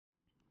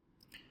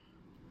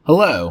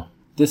Hello,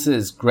 this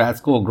is Grad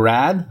School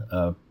Grad,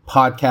 a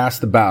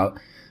podcast about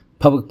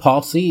public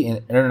policy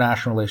and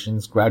international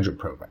relations graduate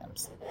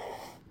programs.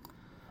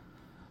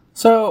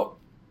 So,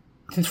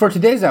 for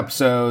today's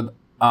episode,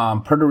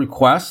 per the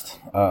request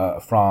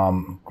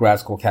from Grad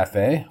School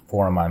Cafe,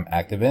 forum I'm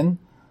active in,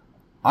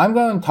 I'm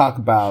going to talk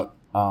about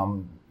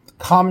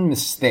common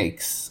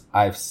mistakes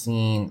I've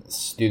seen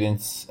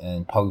students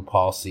in public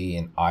policy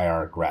and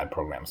IR grad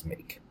programs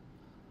make.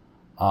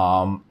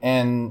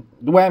 And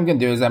the way I'm going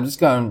to do is I'm just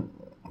going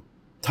to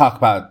talk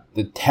about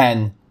the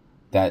 10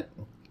 that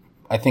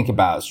I think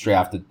about straight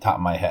off the top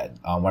of my head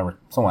whenever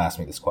someone asks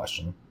me this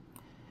question.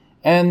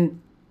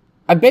 And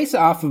I base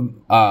it off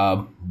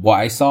of what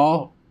I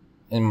saw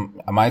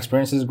in my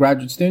experience as a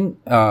graduate student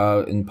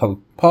in public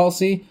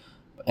policy,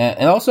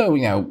 and also,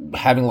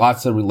 having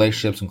lots of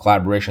relationships and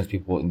collaborations with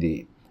people in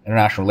the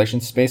international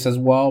relations space as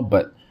well,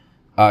 but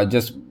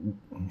just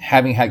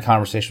having had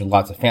conversations with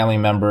lots of family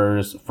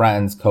members,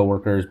 friends,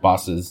 coworkers,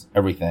 bosses,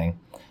 everything,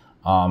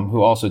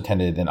 who also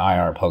attended an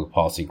IR public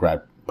policy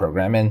grad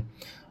program. And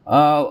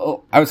I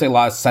would say a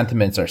lot of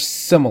sentiments are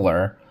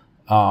similar,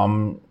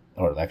 or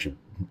actually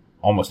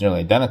almost nearly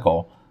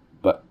identical.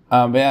 But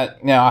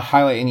I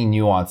highlight any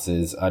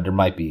nuances there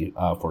might be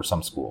for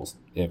some schools,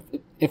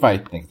 if I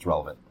think it's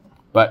relevant.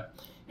 But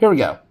here we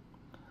go.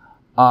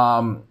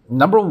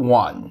 Number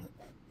one,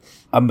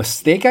 a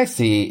mistake I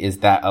see is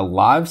that a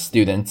lot of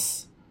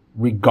students,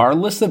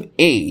 regardless of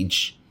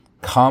age,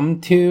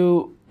 come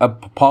to a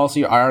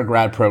policy or IR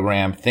grad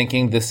program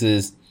thinking this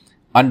is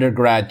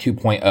undergrad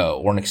 2.0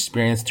 or an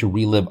experience to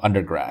relive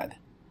undergrad.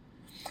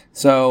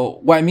 So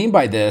what I mean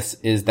by this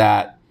is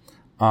that,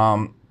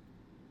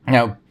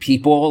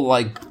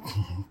 people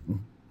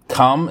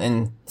come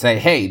and say,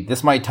 hey, this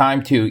is my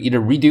time to either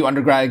redo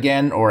undergrad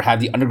again or have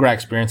the undergrad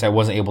experience I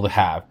wasn't able to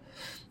have.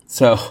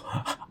 So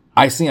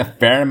I've seen a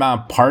fair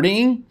amount of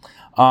partying.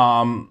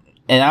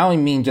 And I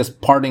don't mean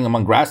just partying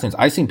among grad students.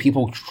 I've seen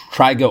people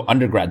try to go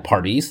undergrad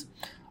parties.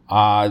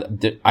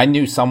 I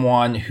knew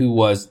someone who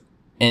was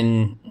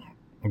in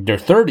their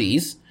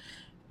 30s,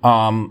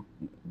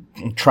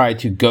 tried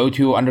to go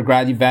to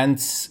undergrad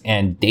events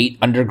and date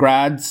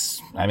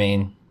undergrads.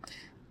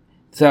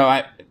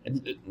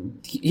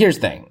 Here's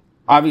the thing.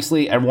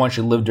 Obviously, everyone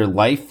should live their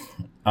life,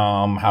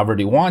 however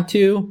they want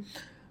to.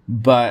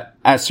 But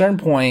at a certain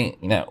point,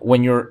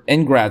 when you're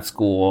in grad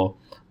school,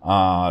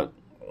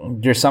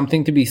 there's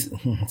something to be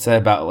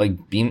said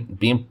about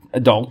being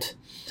adult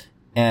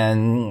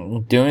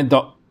and doing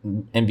adult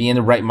and being in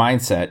the right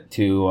mindset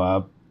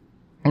to,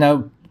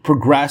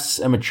 progress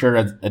and mature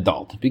as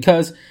adult.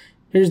 Because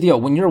here's the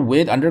deal. When you're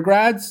with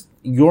undergrads,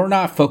 you're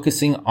not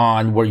focusing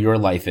on where your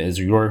life is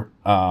or your,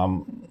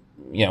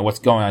 what's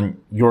going on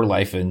in your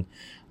life and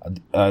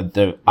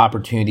the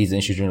opportunities and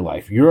issues in your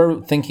life.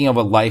 You're thinking of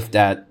a life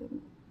that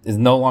is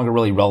no longer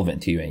really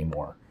relevant to you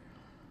anymore.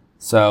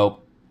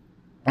 So,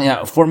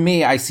 for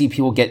me, I see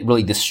people get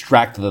really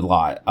distracted a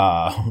lot.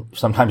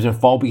 Sometimes they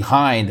fall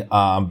behind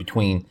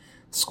between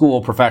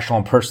school, professional,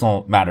 and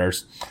personal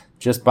matters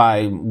just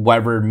by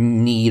whatever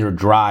need or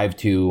drive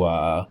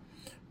to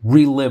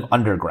relive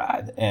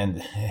undergrad.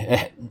 And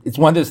it's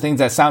one of those things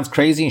that sounds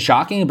crazy and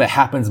shocking, but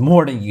happens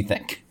more than you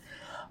think.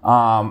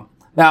 I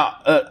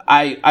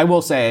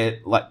will say,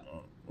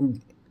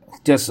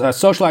 just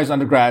socialized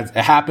undergrads,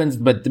 it happens,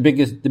 but the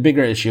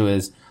bigger issue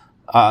is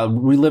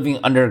reliving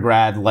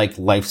undergrad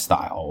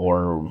lifestyle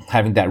or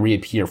having that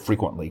reappear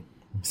frequently.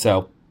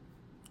 So,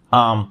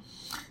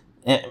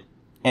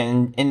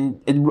 and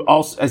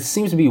it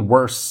seems to be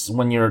worse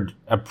when you're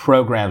at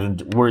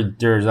programs where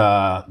there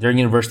are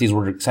universities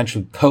where they're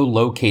essentially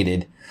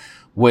co-located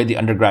with the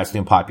undergrad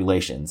student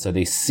population. So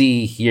they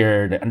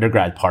hear the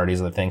undergrad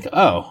parties and they think,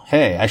 oh,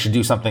 hey, I should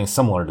do something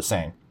similar to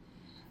same.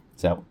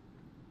 So,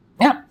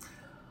 yeah.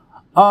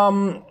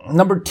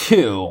 Number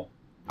two,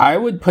 I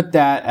would put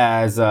that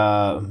as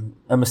a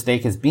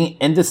mistake as being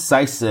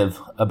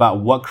indecisive about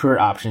what career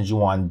options you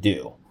want to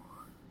do.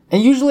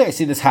 And usually I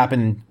see this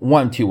happen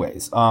one of two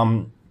ways.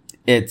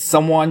 It's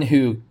someone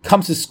who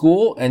comes to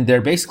school and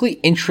they're basically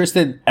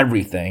interested in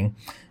everything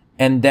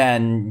and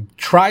then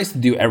tries to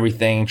do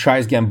everything,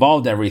 tries to get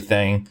involved in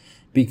everything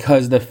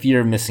because the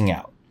fear of missing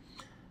out.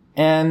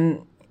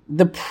 And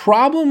the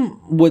problem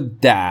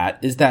with that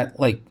is that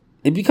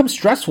it becomes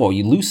stressful.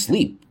 You lose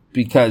sleep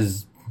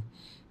because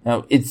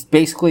it's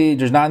basically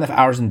there's not enough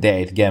hours in the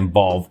day to get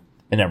involved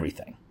in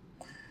everything.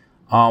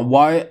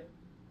 What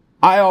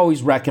I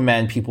always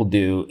recommend people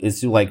do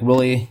is to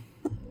really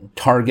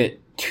target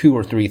 2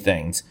 or 3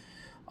 things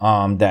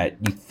that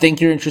you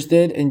think you're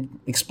interested in,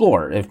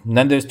 explore. If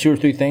none of those 2 or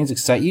 3 things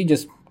excite you,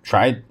 just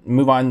try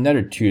move on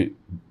another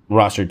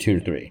roster 2 or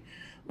 3.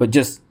 But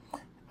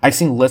I've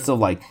seen lists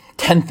of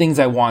 10 things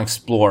I want to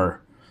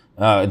explore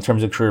in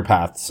terms of career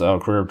paths,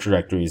 career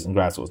trajectories in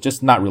grad school. It's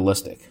just not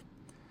realistic.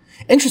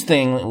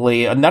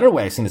 Interestingly, another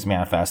way I've seen this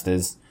manifest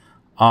is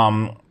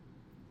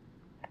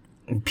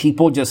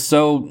people just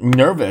so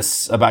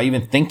nervous about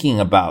even thinking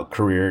about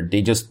career,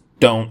 they just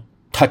don't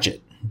touch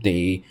it.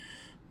 They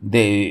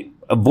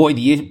avoid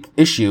the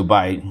issue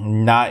by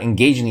not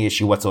engaging the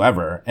issue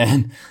whatsoever.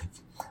 And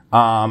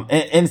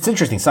it's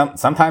interesting.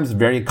 Sometimes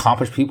very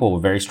accomplished people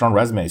with very strong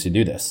resumes who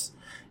do this,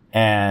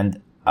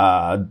 and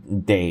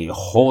they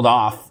hold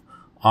off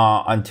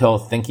until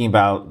thinking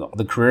about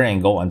the career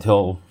angle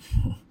until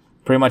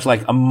pretty much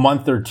like a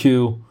month or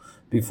two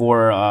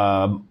before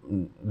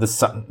the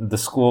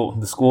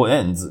school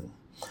ends,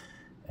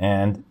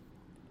 and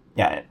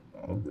yeah,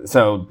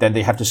 so then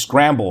they have to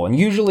scramble. And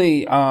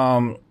usually,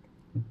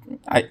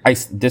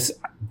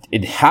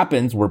 it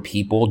happens where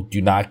people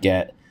do not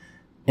get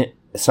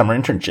summer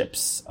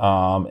internships,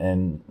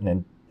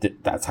 and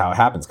that's how it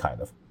happens, kind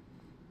of.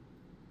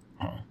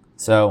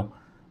 So,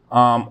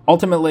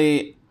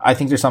 ultimately, I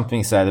think there's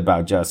something said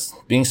about just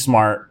being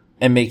smart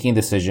and making a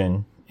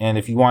decision. And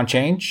if you want to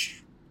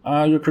change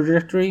your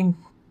trajectory,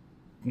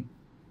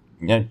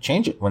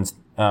 change it when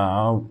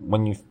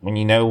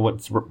you know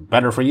what's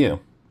better for you.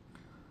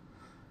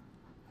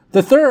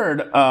 The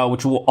third,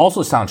 which will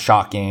also sound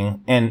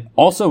shocking and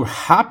also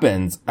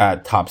happens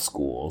at top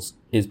schools,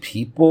 is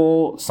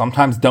people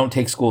sometimes don't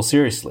take school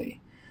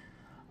seriously.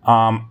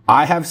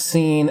 I have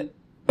seen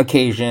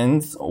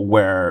occasions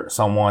where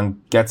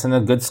someone gets in a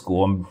good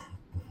school and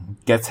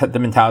gets the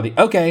mentality,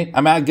 okay,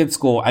 I'm at a good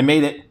school, I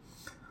made it.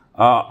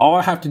 All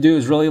I have to do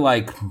is really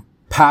like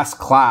pass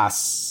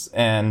class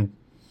and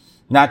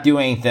not do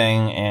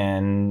anything,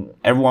 and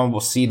everyone will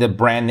see the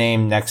brand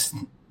name next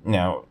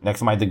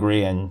to my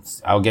degree, and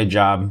I'll get a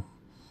job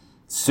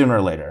sooner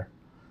or later.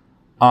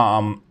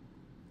 So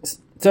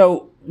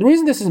the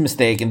reason this is a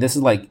mistake, and this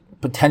is like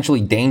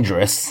potentially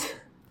dangerous,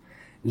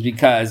 is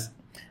because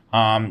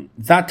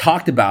it's not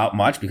talked about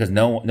much because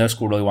no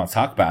school really wants to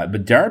talk about it.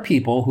 But there are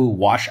people who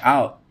wash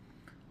out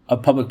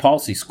of public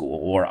policy school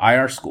or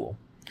IR school.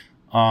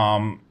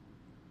 I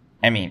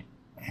mean,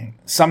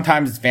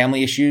 sometimes it's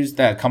family issues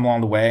that come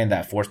along the way and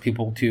that force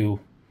people to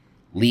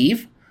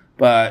leave.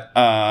 But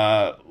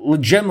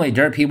legitimately,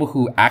 there are people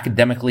who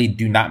academically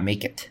do not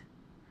make it.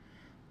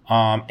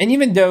 And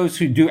even those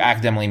who do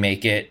academically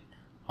make it,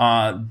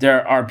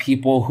 there are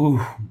people who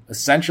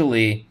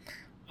essentially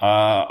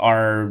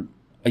are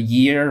a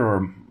year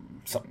or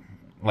something,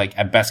 like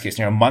at best case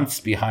scenario, months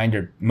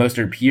behind most of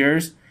their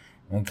peers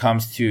when it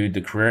comes to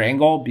the career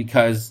angle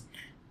because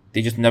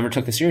they just never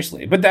took it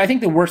seriously. But I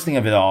think the worst thing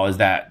of it all is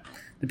that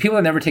the people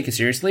that never take it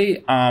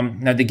seriously,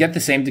 now they get the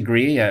same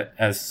degree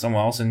as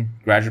someone else in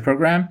graduate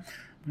program.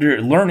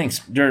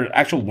 Their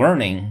actual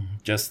learning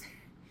just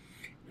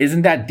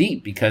isn't that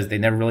deep because they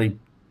never really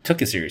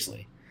took it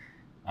seriously.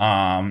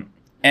 And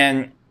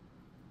I'm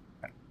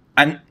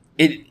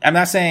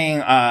not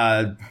saying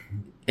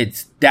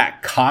it's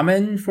that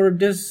common for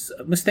this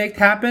mistake to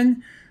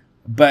happen,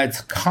 but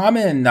it's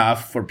common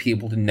enough for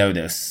people to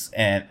notice.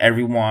 And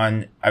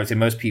everyone, I would say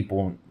most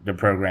people in the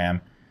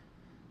program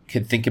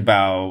could think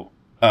about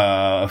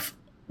a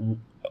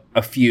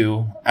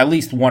few, at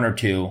least one or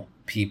two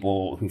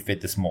people who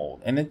fit this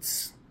mold. And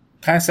it's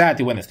kind of sad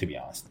to witness, to be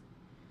honest.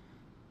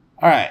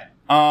 All right.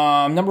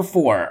 Number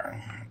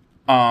 4,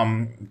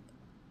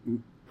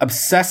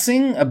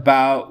 obsessing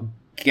about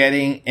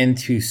getting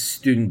into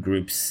student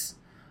groups,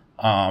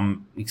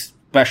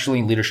 especially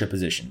in leadership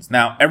positions.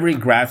 Now, every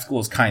grad school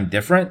is kind of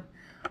different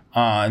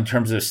in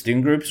terms of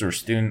student groups or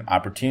student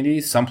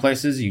opportunities. Some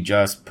places you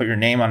just put your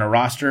name on a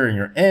roster and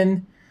you're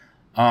in,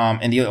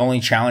 and the only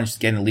challenge is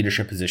getting a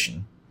leadership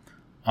position.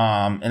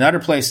 In other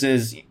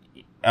places,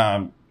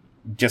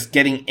 just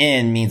getting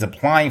in means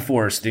applying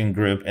for a student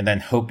group and then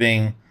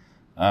hoping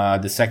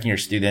the second-year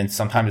student,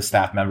 sometimes a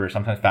staff member,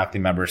 sometimes faculty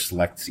member,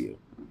 selects you.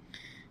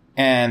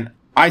 And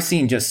I've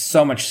seen just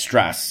so much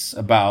stress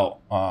about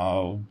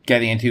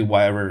getting into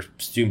whatever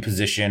student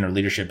position or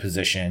leadership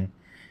position.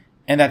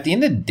 And at the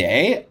end of the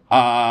day,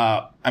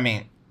 I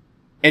mean,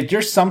 if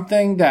there's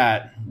something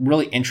that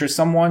really interests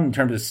someone in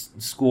terms of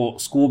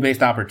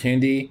school-based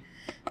opportunity,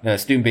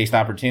 student-based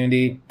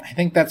opportunity, I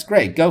think that's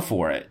great. Go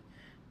for it.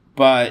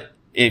 But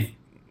if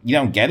you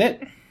don't get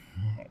it,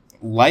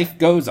 life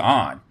goes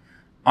on.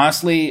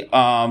 Honestly,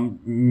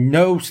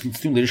 no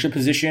student leadership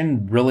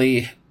position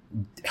really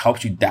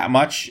helps you that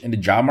much in the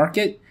job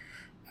market.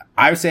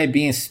 I would say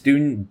being a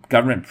student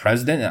government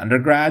president in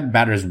undergrad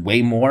matters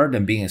way more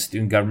than being a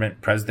student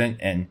government president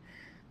in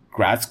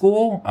grad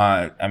school.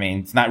 I mean,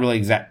 it's not really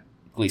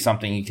exactly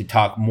something you could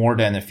talk more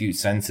than a few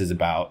sentences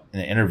about in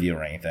an interview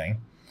or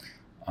anything.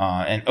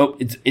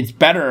 It's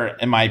better,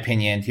 in my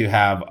opinion, to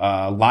have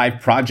a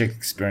live project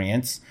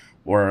experience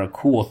or a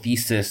cool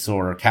thesis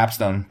or a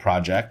capstone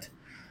project,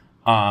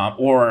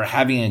 or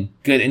having a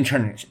good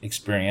intern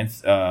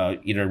experience,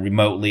 either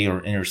remotely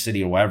or inner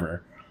city or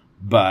whatever.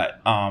 But,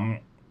 I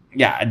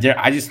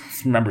just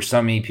remember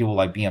so many people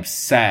like being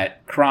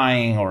upset,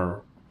 crying,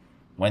 or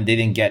when they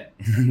didn't get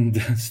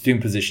the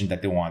student position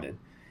that they wanted.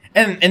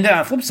 And then on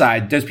the flip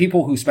side, there's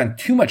people who spend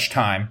too much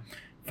time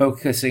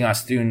focusing on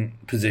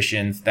student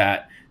positions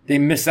that they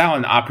miss out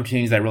on the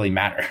opportunities that really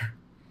matter.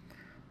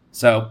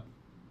 So,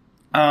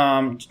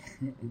 that's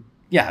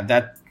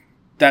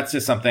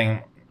just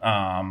something,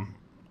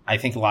 I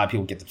think a lot of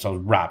people get themselves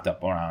wrapped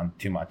up around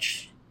too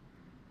much.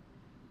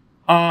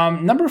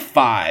 Number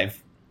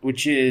 5,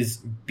 which is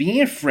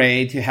being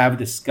afraid to have a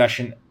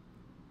discussion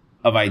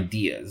of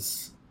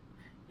ideas.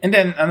 And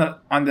then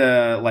on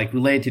the like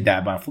related to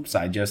that, but on the flip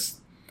side,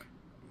 just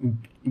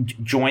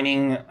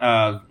joining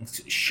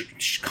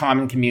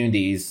common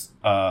communities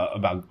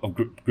about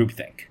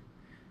groupthink.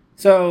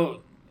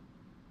 So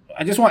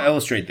I just want to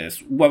illustrate this.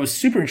 What was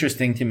super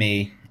interesting to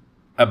me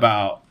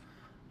about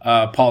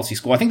policy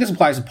school, I think this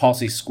applies to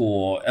policy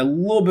school, a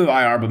little bit of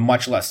IR, but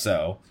much less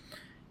so,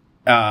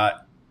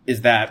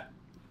 is that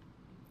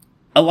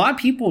a lot of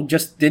people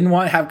just didn't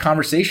want to have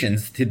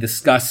conversations to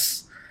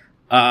discuss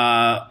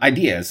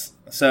ideas.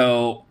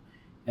 So,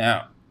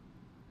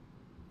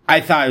 I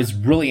thought it was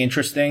really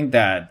interesting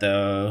that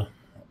the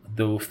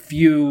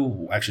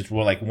few, actually it's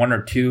more like one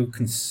or two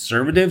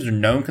conservatives or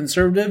known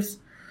conservatives,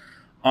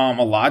 a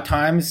lot of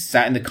times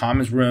sat in the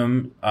commons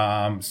room,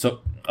 so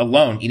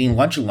alone, eating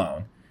lunch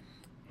alone,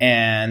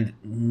 and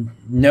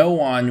no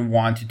one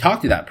wanted to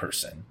talk to that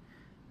person.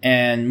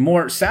 And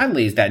more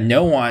sadly is that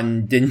no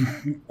one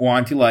didn't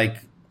want to like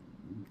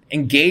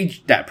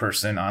engage that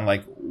person on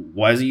like,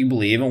 what do you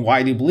believe and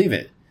why do you believe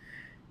it?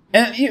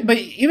 And but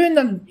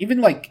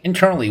even like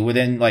internally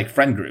within like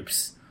friend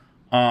groups,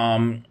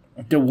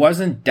 there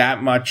wasn't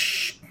that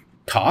much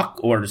talk,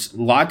 or a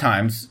lot of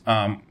times,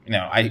 I've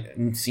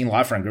seen a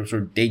lot of friend groups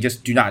where they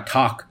just do not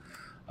talk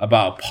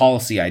about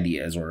policy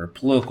ideas or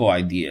political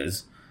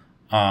ideas,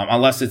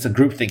 unless it's a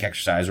groupthink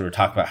exercise where we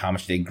talk about how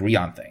much they agree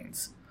on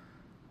things.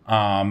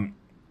 And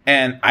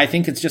I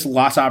think it's just a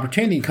lost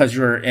opportunity because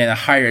you're in a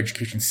higher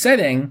education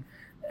setting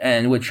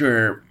in which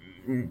you're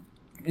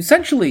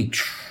essentially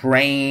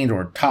trained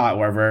or taught,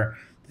 whatever,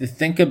 to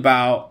think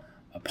about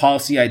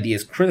policy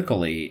ideas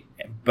critically.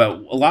 But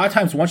a lot of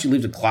times once you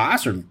leave the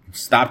class or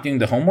stop doing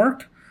the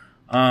homework,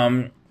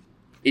 I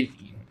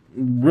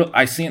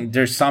see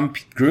there's some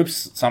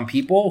groups, some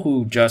people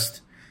who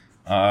just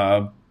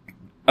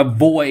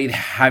avoid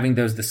having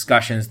those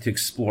discussions to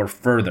explore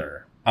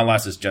further,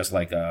 unless it's just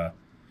like a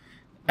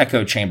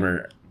echo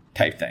chamber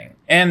type thing.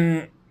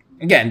 And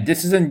again,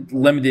 this isn't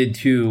limited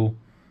to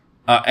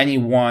any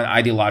one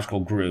ideological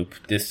group.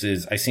 I've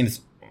seen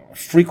this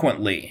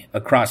frequently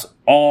across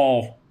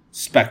all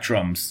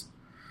spectrums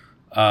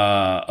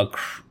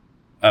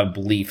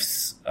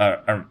beliefs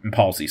in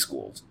policy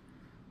schools.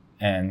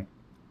 And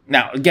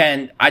now,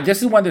 again,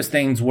 this is one of those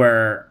things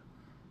where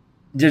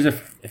there's a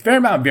fair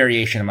amount of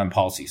variation among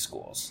policy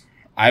schools.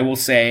 I will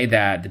say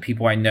that the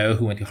people I know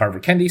who went to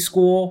Harvard Kennedy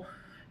School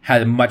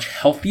had a much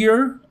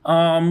healthier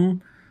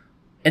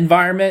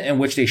environment in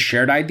which they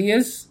shared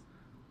ideas,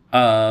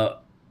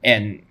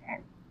 and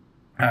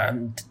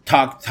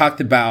got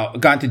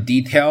into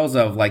details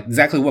of like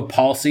exactly what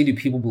policy do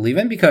people believe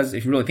in, because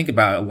if you really think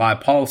about it, a lot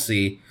of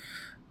policy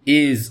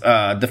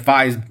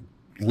defies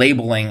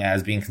labeling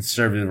as being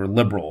conservative or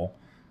liberal.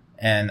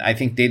 And I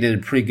think they did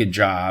a pretty good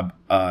job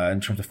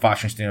in terms of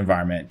fostering student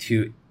environment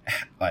to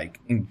like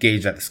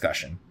engage that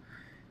discussion.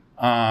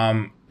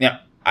 I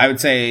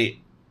would say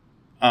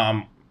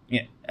a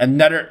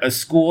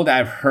school that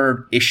I've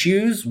heard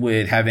issues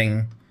with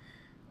having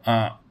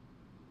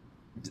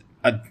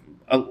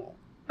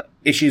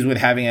issues with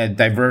having a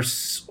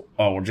diverse,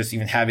 or just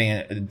even having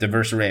a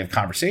diverse array of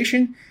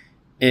conversation,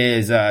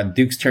 is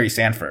Duke's Terry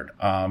Sanford.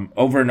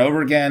 Over and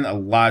over again, a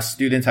lot of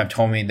students have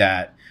told me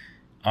that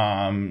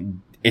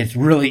it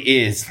really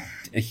is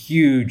a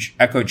huge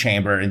echo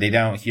chamber, and they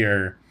don't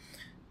hear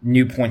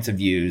new points of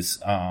views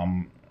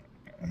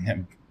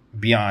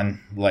beyond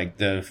like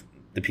the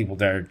people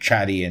that are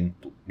chatty and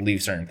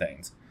believe certain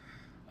things.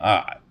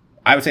 I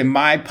would say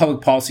my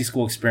public policy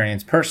school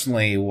experience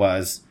personally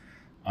was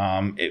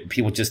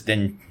people just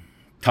didn't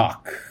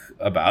talk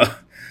about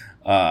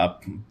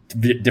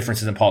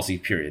differences in policy,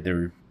 period. They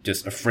were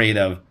just afraid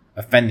of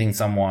offending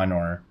someone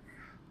or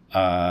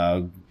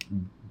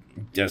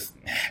just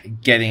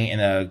getting in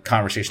a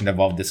conversation that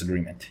involved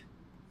disagreement.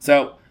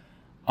 So,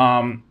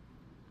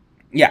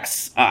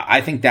 yes,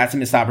 I think that's a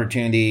missed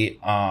opportunity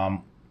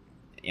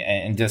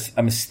and just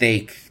a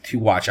mistake to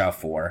watch out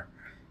for.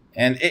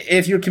 And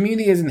if your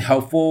community isn't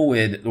helpful or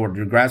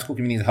your grad school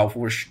community is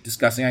helpful with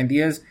discussing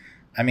ideas,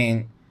 I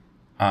mean,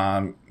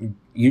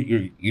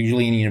 you're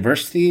usually in a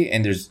university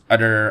and there's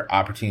other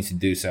opportunities to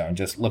do so, and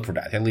just look for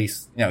that. At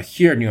least,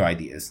 hear new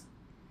ideas.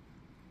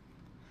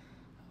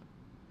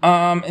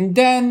 And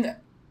then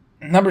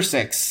number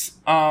 6,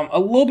 a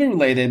little bit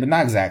related, but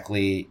not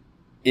exactly,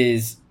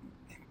 is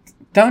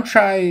don't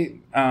try,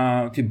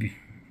 to be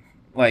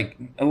like,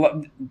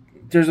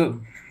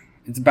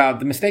 it's about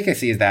the mistake I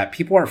see is that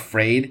people are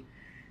afraid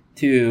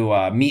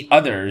to meet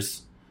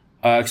others,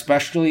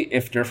 especially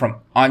if they're from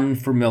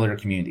unfamiliar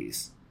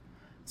communities.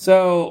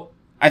 So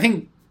I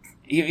think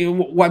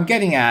what I'm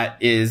getting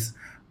at is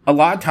a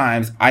lot of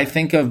times I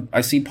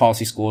see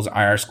policy schools,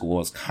 IR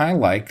schools, kind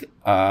of like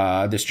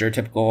the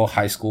stereotypical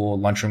high school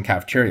lunchroom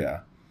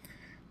cafeteria.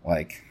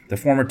 Like the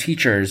former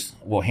teachers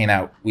will hang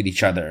out with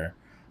each other.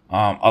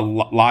 A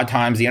lot of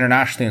times the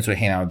international students would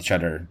hang out with each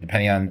other,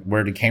 depending on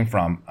where they came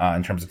from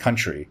in terms of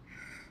country.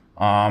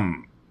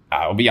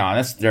 I'll be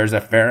honest, there's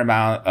a fair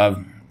amount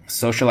of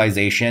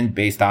socialization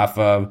based off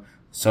of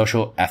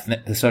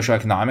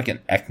socioeconomic and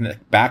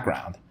ethnic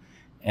background.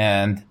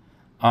 And,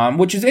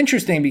 which is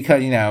interesting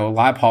because, a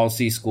lot of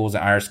policy schools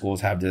and Irish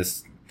schools have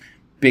this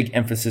big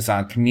emphasis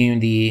on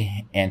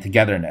community and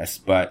togetherness.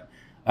 But,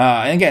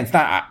 and again, it's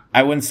not,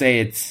 I wouldn't say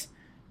it's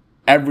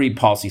every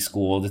policy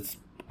school. It's,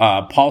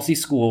 policy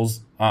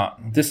schools,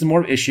 this is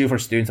more of an issue for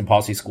students in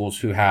policy schools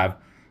who have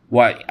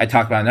what I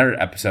talked about in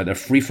another episode, a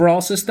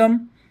free-for-all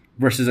system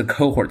versus a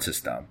cohort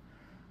system.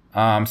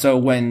 So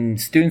when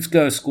students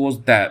go to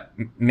schools that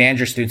manage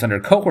their students under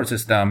a cohort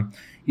system,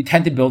 you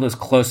tend to build those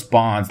close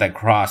bonds that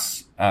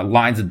cross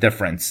lines of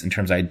difference in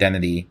terms of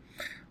identity,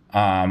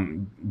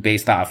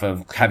 based off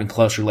of having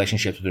close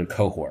relationships with your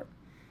cohort.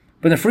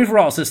 But in the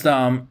free-for-all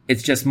system,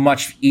 it's just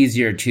much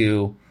easier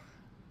to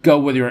go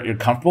with you're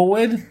comfortable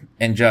with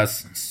and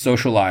just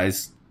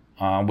socialize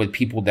with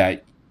people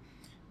that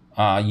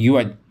you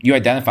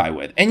identify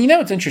with. And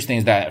what's interesting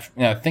is that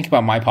think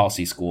about my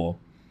policy school.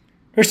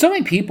 There's so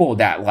many people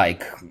that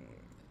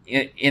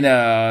in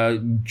a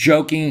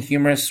joking,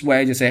 humorous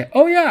way just say,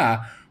 "Oh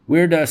yeah,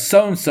 we're the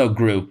so-and-so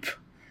group,"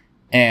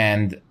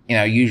 and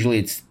usually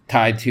it's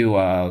tied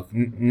to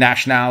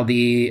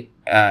nationality,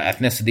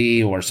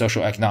 ethnicity, or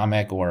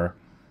socioeconomic, or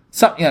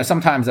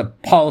sometimes a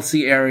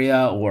policy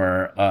area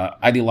or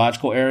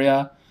ideological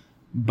area.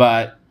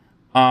 But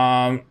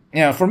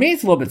for me,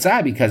 it's a little bit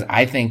sad because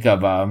I think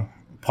of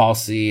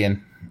policy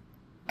and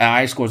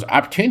high school as an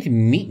opportunity to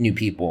meet new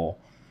people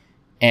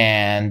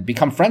and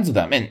become friends with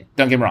them. And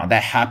don't get me wrong,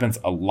 that happens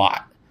a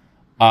lot.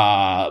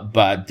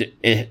 But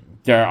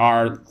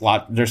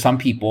there's some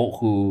people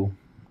who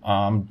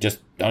just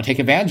don't take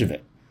advantage of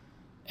it.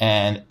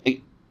 And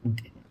I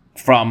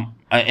want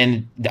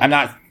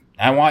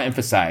to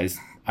emphasize,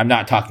 I'm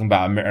not talking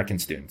about American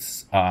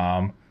students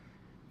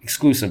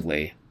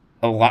exclusively.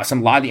 A lot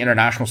of the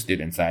international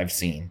students that I've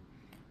seen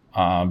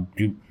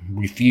do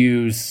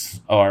refuse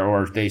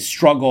or they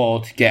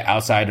struggle to get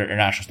outside their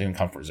international student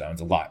comfort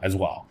zones a lot as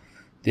well.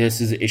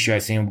 This is an issue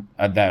I've seen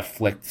that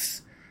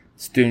afflicts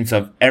students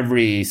of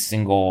every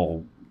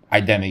single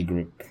identity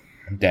group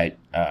that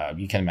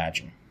you can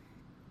imagine.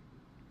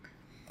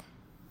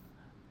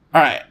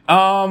 All right.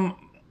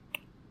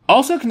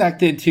 Also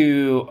connected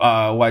to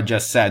what I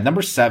just said,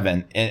 number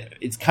 7,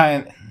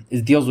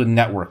 it deals with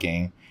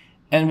networking.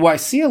 And what I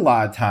see a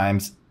lot of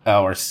times,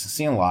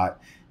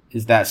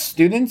 is that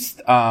students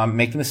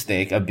make the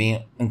mistake of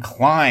being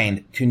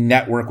inclined to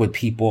network with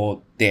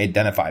people they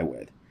identify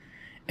with.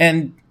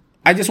 And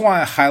I just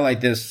want to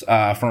highlight this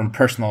from a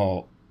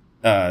personal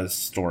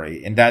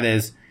story, and that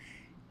is,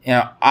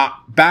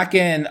 back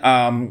when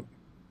I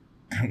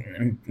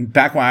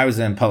was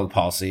in public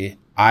policy,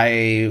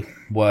 I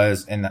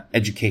was in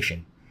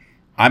education.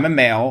 I'm a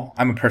male.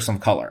 I'm a person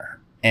of color,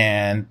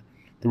 and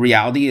the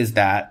reality is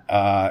that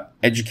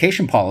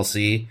education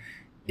policy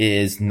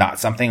is not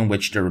something in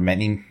which there are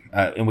many,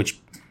 in which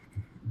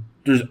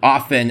there's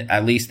often,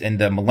 at least in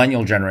the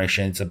millennial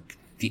generation, it's a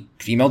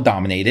female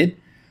dominated,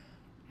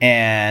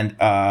 and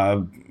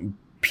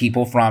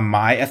people from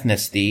my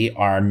ethnicity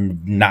are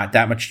not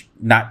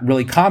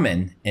really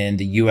common in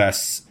the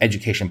U.S.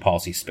 education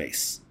policy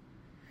space.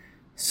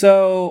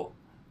 So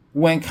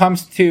when I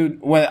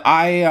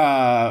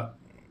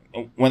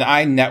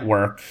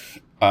network,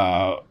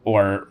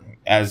 or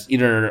as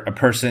either a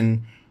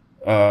person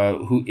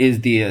who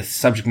is the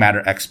subject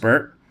matter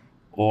expert,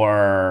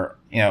 or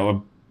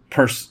a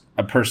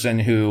person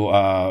who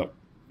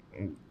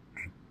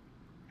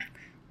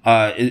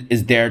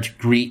is there to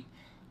greet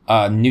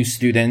new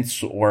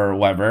students or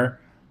whatever,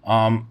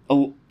 a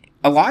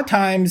lot of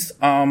times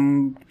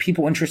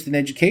people interested in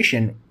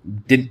education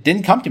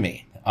didn't come to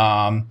me.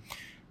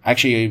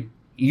 Actually,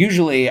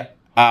 usually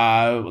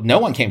no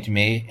one came to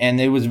me, and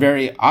it was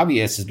very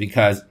obvious, is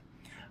because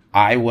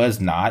I was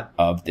not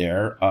of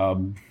their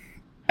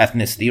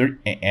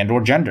ethnicity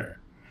or gender.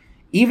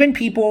 Even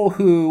people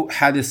who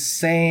had the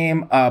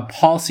same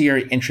policy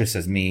area interests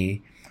as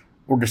me,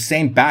 or the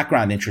same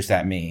background interests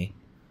as me,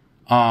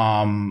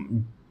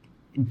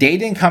 they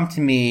didn't come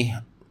to me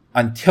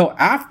until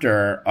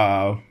after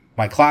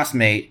my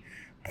classmate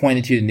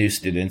pointed to the new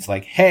students,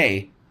 like,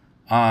 "Hey,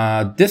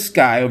 this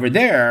guy over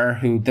there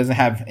who doesn't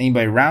have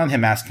anybody around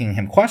him asking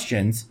him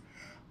questions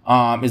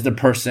is the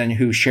person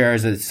who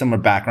shares a similar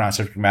background,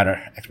 subject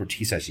matter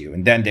expertise as you."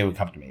 And then they would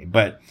come to me.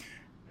 But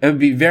it would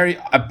be very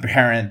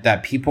apparent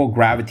that people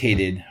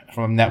gravitated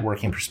from a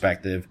networking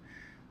perspective,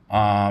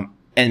 and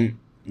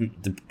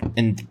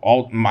in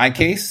all my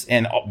case,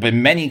 and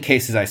in many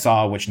cases I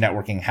saw which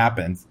networking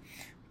happens,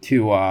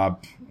 to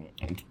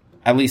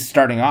at least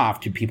starting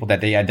off, to people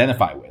that they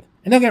identify with.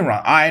 And don't get me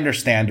wrong, I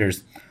understand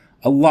there's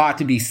a lot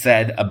to be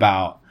said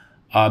about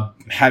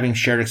having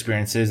shared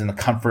experiences and the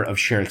comfort of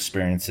shared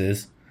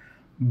experiences,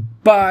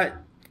 but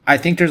I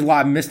think there's a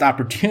lot of missed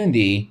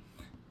opportunity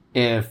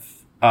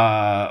if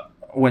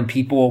when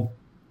people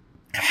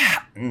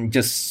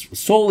just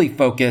solely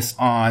focus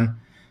on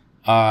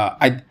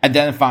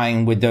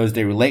identifying with those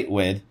they relate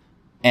with,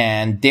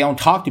 and they don't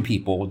talk to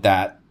people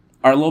that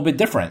are a little bit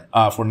different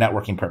for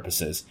networking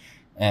purposes.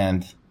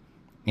 And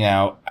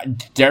there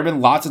have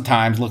been lots of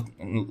times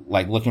looking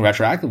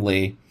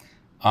retroactively,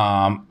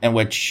 in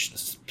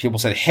which people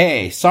said,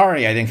 "Hey,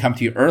 sorry, I didn't come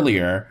to you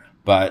earlier,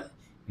 but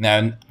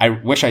I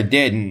wish I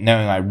did."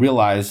 Knowing I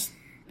realized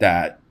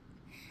that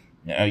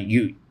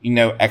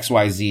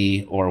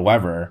XYZ or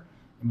whatever,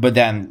 but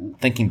then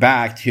thinking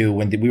back to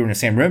when we were in the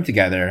same room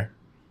together,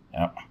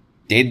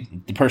 the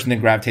person that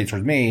gravitated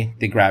towards me,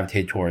 they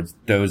gravitated towards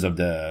those of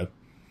the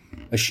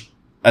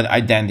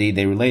identity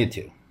they related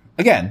to.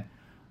 Again,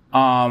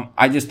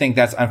 I just think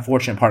that's an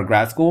unfortunate part of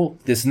grad school.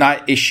 This is not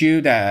an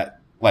issue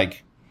that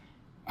it's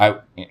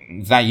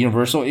not a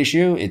universal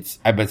issue.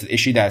 But it's an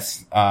issue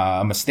that's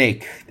a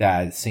mistake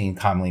that's seen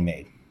commonly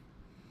made.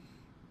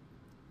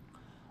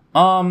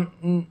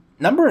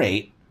 Number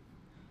 8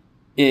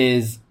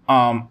 is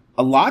a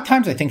lot of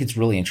times I think it's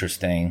really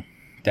interesting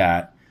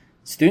that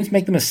students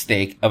make the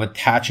mistake of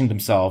attaching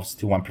themselves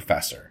to one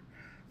professor.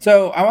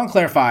 So I want to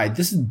clarify,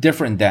 this is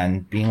different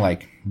than being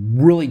like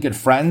really good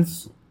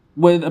friends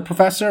with a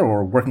professor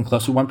or working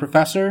close with one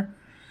professor.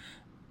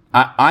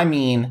 I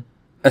mean,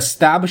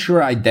 establish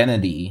your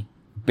identity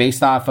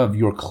based off of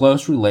your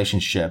close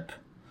relationship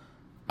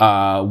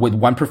with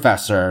one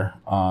professor,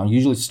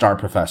 usually star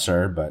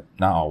professor, but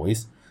not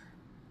always.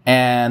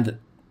 And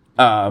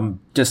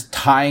just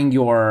tying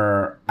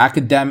your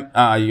academic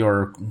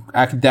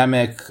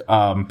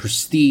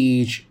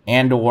prestige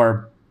and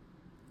or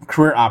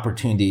career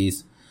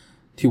opportunities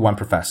to one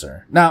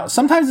professor. Now,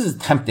 sometimes it's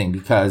tempting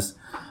because,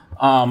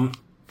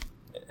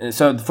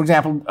 so for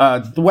example,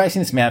 the way I see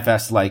this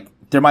manifest, like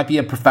there might be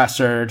a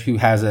professor who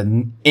has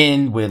an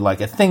in with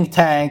like a think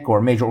tank or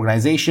a major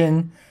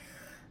organization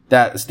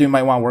that the student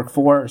might want to work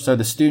for. So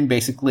the student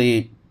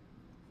basically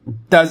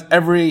does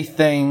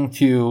everything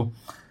to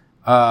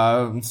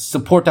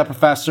support that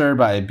professor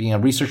by being a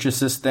research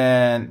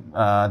assistant,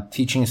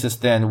 teaching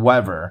assistant,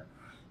 whatever,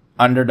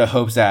 under the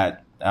hopes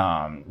that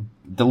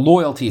the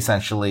loyalty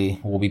essentially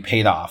will be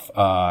paid off.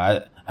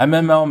 A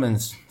minimum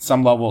and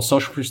some level of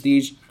social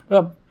prestige,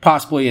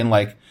 possibly in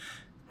like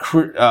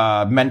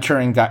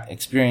mentoring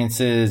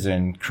experiences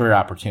and career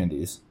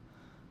opportunities.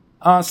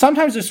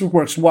 Sometimes this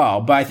works well,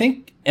 but I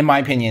think, in my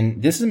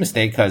opinion, this is a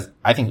mistake because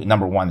I think,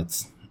 number one,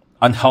 it's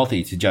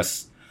unhealthy to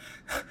just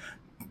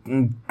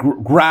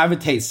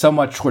gravitate so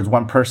much towards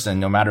one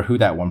person, no matter who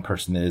that one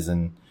person is,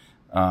 and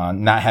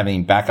not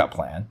having a backup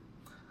plan.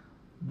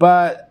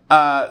 But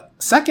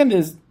second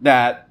is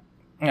that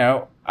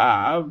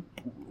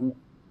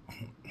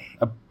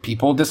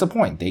people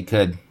disappoint. They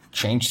could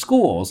change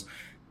schools.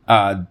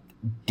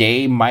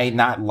 They might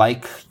not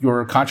like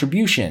your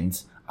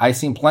contributions. I've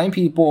seen plenty of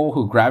people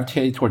who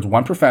gravitate towards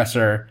one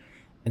professor,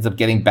 ends up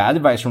getting bad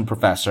advice from a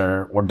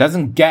professor, or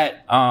doesn't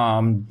get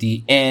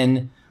the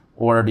in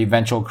or the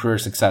eventual career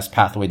success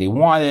pathway they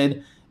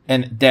wanted.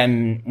 And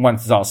then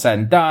once it's all said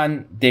and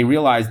done, they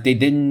realize they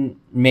didn't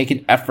make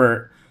an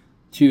effort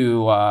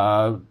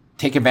to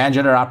take advantage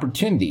of their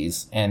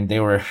opportunities. And they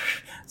were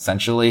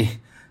essentially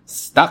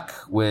stuck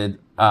with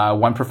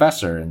one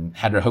professor and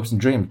had their hopes and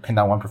dreams pinned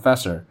on one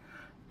professor.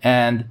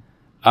 And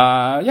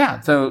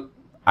so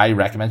I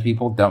recommend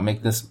people don't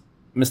make this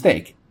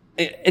mistake.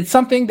 It's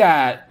something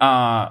that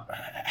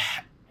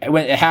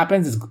when it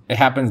happens,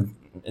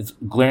 it's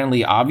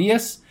glaringly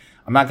obvious.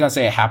 I'm not going to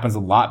say it happens a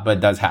lot, but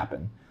it does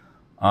happen.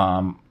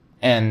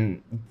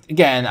 And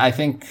again, I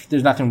think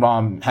there's nothing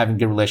wrong having a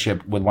good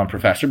relationship with one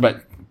professor,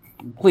 but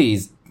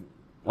please,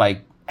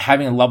 like,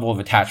 having a level of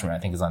attachment, I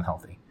think, is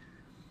unhealthy.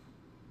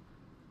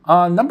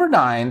 Number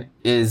 9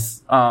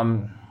 is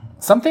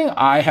something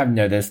I have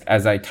noticed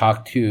as I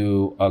talk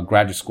to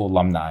graduate school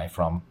alumni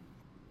from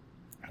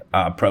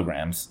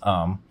programs,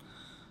 and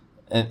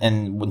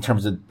in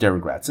terms of their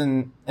regrets,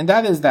 and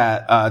that is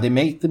that they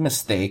make the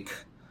mistake.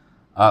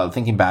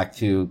 Thinking back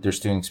to their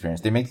student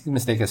experience, they make the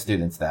mistake as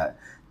students that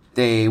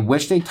they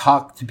wish they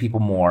talked to people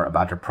more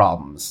about their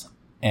problems,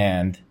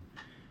 and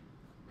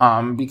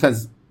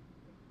because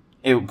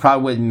it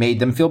probably would have made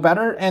them feel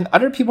better, and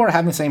other people are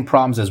having the same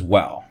problems as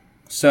well.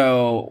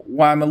 So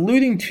what I'm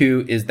alluding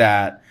to is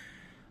that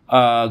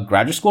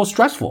graduate school is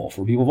stressful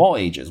for people of all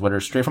ages, whether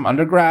it's straight from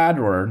undergrad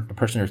or the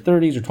person in their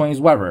 30s or 20s,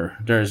 whatever.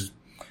 There's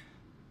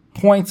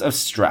points of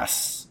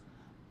stress,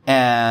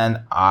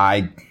 and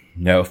I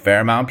know a fair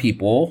amount of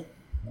people,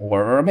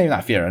 or maybe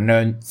not fair, I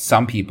know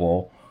some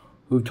people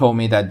who told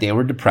me that they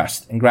were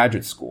depressed in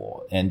graduate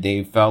school and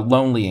they felt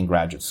lonely in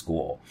graduate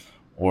school,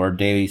 or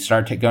they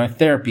started going to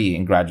therapy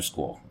in graduate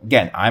school.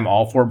 Again, I'm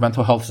all for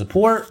mental health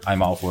support.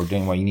 I'm all for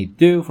doing what you need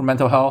to do for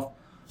mental health.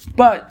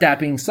 But that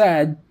being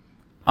said,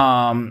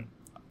 if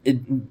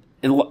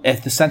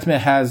the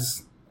sentiment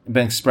has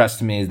been expressed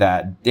to me is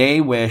that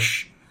they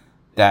wish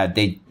that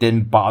they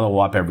didn't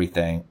bottle up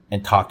everything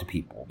and talk to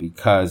people,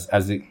 because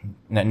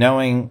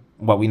knowing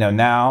what we know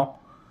now,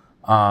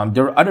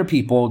 there were other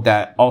people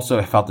that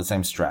also felt the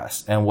same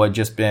stress and would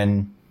just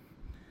been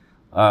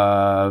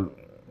a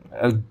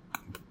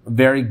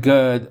very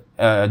good,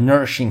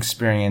 nourishing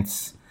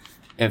experience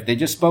if they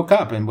just spoke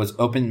up and was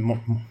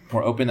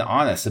more open and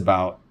honest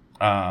about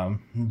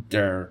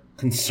their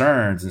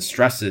concerns and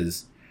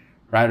stresses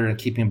rather than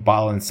keeping it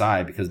bottled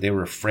inside because they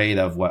were afraid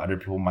of what other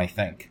people might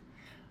think.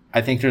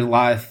 I think there's a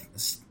lot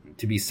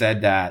to be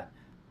said that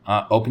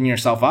opening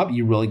yourself up,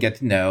 you really get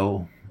to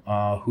know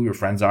who your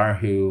friends are,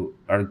 who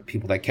are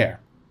people that care.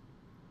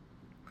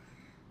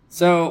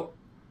 So,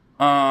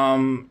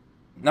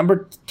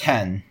 number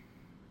 10,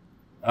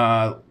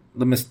 a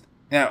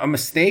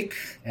mistake,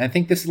 and I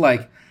think this is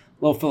like a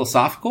little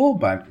philosophical,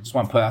 but I just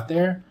want to put out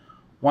there.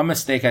 One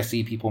mistake I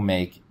see people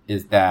make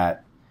is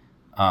that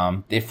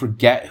they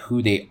forget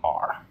who they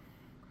are.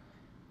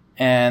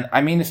 And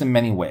I mean this in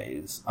many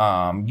ways.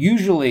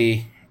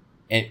 Usually,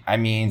 I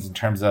mean in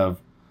terms of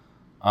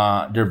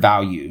their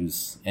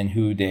values and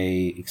who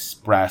they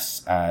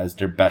express as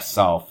their best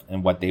self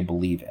and what they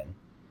believe in.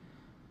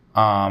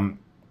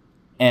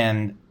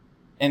 And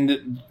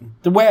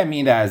the way I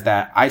mean that is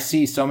that I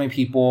see so many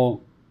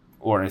people,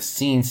 or have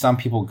seen some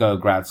people go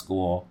to grad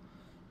school,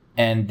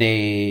 and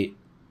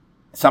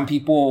some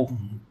people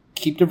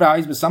keep their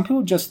values, but some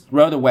people just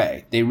throw it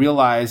away. They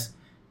realize,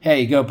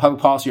 hey, you go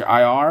public policy or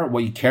IR,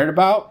 what you cared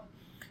about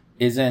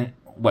isn't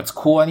what's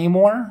cool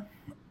anymore,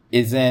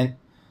 isn't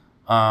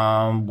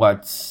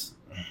what's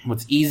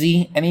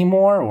easy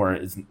anymore, or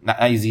is not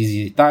as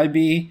easy as you thought it'd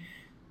be.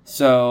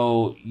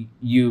 So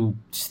you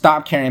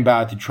stop caring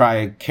about it to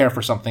try to care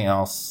for something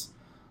else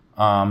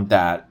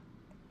that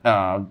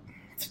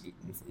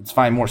it's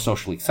fine, more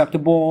socially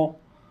acceptable,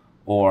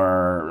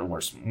 or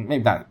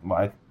maybe not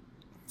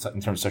in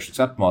terms of social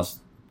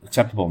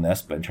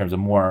acceptableness, but in terms of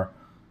more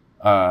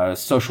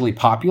socially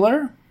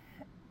popular,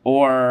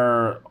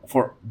 or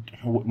for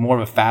more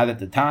of a fad at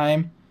the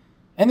time.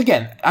 And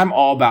again, I'm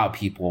all about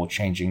people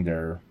changing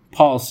their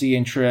policy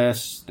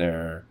interests,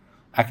 their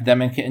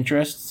academic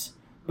interests.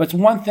 But it's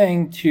one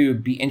thing to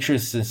be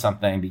interested in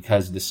something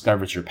because it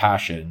discovers your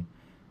passion.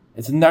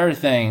 It's another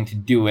thing to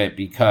do it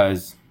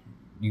because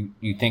you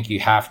think you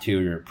have to,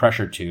 or you're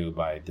pressured to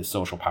by the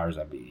social powers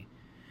that be.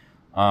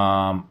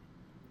 And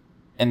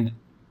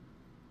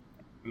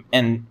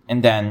then,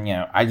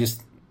 I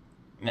just,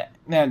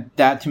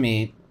 that to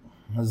me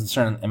is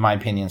in my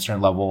opinion, a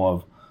certain level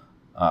of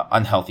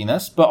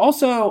unhealthiness. But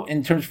also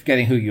in terms of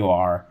forgetting who you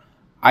are,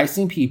 I've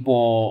seen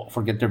people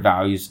forget their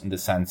values in the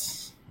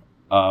sense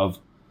of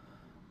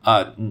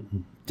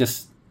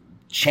just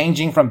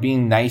changing from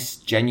being nice,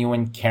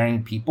 genuine,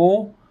 caring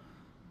people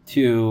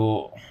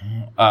to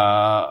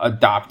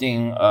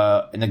adopting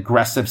an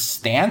aggressive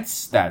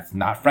stance that's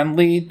not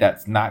friendly,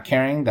 that's not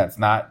caring, that's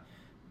not,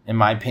 in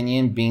my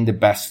opinion, being the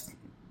best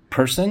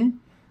person,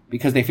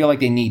 because they feel like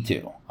they need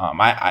to.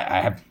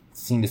 I have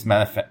seen this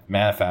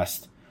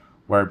manifest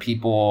where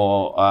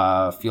people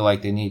feel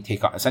like they need to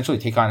essentially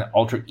take on an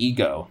alter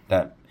ego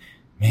that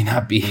may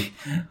not be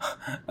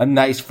a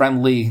nice,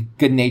 friendly,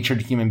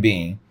 good-natured human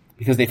being,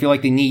 because they feel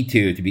like they need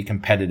to be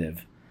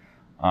competitive.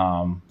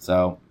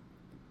 So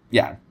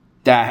yeah,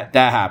 that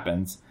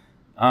happens.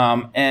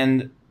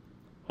 And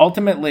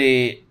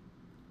ultimately,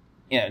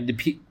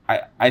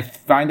 I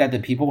find that the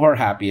people who are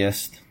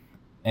happiest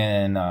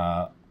in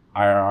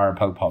IRR,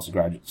 public policy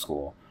graduate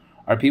school,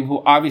 are people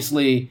who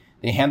obviously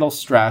they handle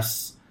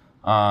stress,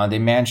 they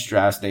manage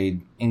stress, they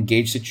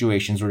engage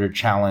situations where they're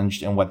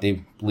challenged in what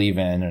they believe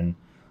in, and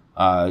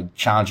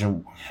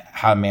challenging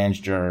how to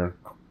manage their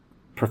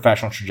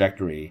professional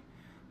trajectory.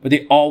 But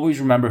they always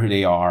remember who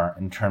they are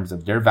in terms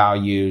of their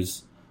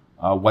values,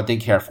 what they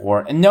care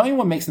for, and knowing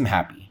what makes them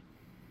happy.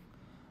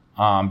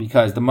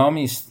 Because the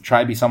moment you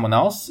try to be someone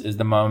else is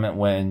the moment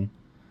when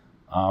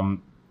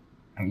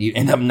you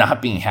end up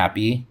not being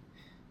happy.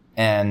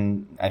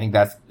 And I think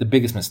that's the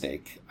biggest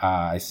mistake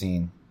I've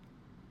seen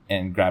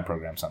in grad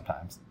programs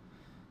sometimes.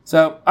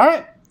 So, all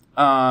right.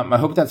 I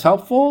hope that's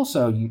helpful.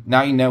 So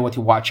now you know what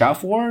to watch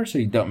out for, so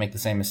you don't make the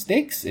same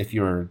mistakes if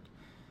you're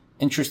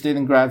interested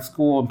in grad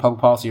school and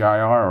public policy or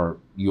IR, or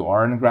you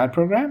are in a grad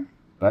program.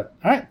 But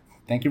all right.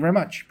 Thank you very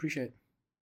much. Appreciate it.